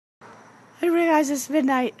I realize it's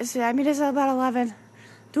midnight. It's about 11.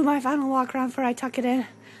 Do my final walk around before I tuck it in.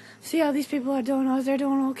 See how these people are doing. They're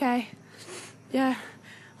doing okay. Yeah.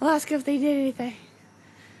 I'll ask if they did anything.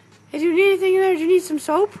 Hey, do you need anything in there? Do you need some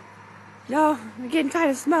soap? No, I'm getting kind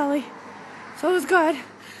of smelly. So it's good.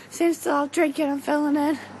 Staying still, I'll drink it. I'm filling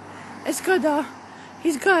in. It's good though.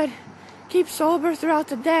 He's good. Keeps sober throughout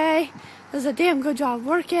the day. Does a damn good job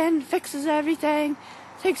working. Fixes everything.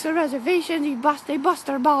 Takes the reservations. They bust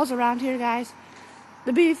their balls around here, guys.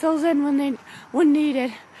 The Beave fills in when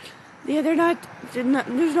needed. Yeah,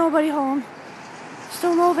 there's nobody home.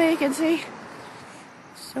 Still no vacancy.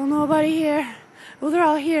 Still nobody here. Well, they're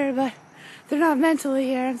all here, but they're not mentally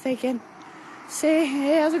here, I'm thinking. Say,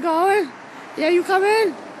 hey, how's it going? Yeah, you come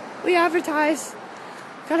in? We advertise.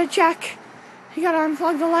 Gotta check. You gotta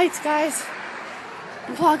unplug the lights, guys.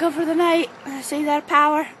 Unplug them for the night. See that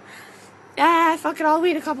power? Ah, fuck it, I'll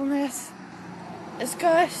wait a couple minutes. It's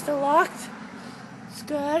good, still locked. It's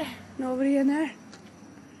good. Nobody in there.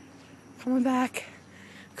 Coming back.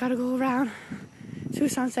 Gotta go around. Do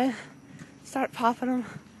something. Start popping them.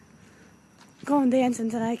 Going dancing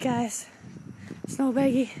tonight, guys. It's no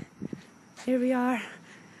biggie. Here we are.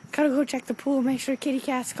 Gotta go check the pool, make sure kitty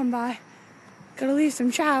cats come by. Gotta leave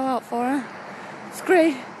some chow out for them. It's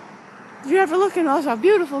great. If you're ever looking, also a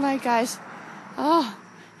beautiful night, guys. Oh,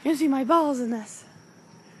 you can see my balls in this.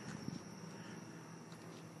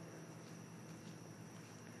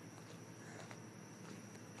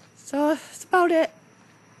 So that's about it.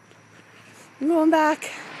 I'm going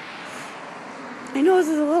back. My nose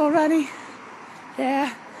is a little runny.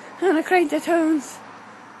 Yeah, I'm gonna crank the tunes.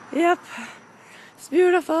 Yep, it's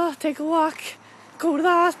beautiful. Take a walk, go to the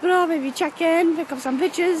hospital, maybe check in, pick up some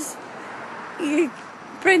bitches.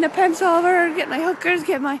 Bring the pimps over, get my hookers,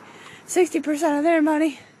 get my 60% of their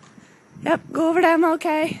money. Yep, go over to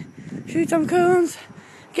MLK, shoot some coons,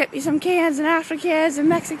 get me some cans and Africans and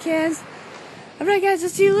Mexicans. Alright guys, I'll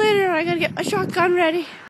see you later. I gotta get my shotgun ready.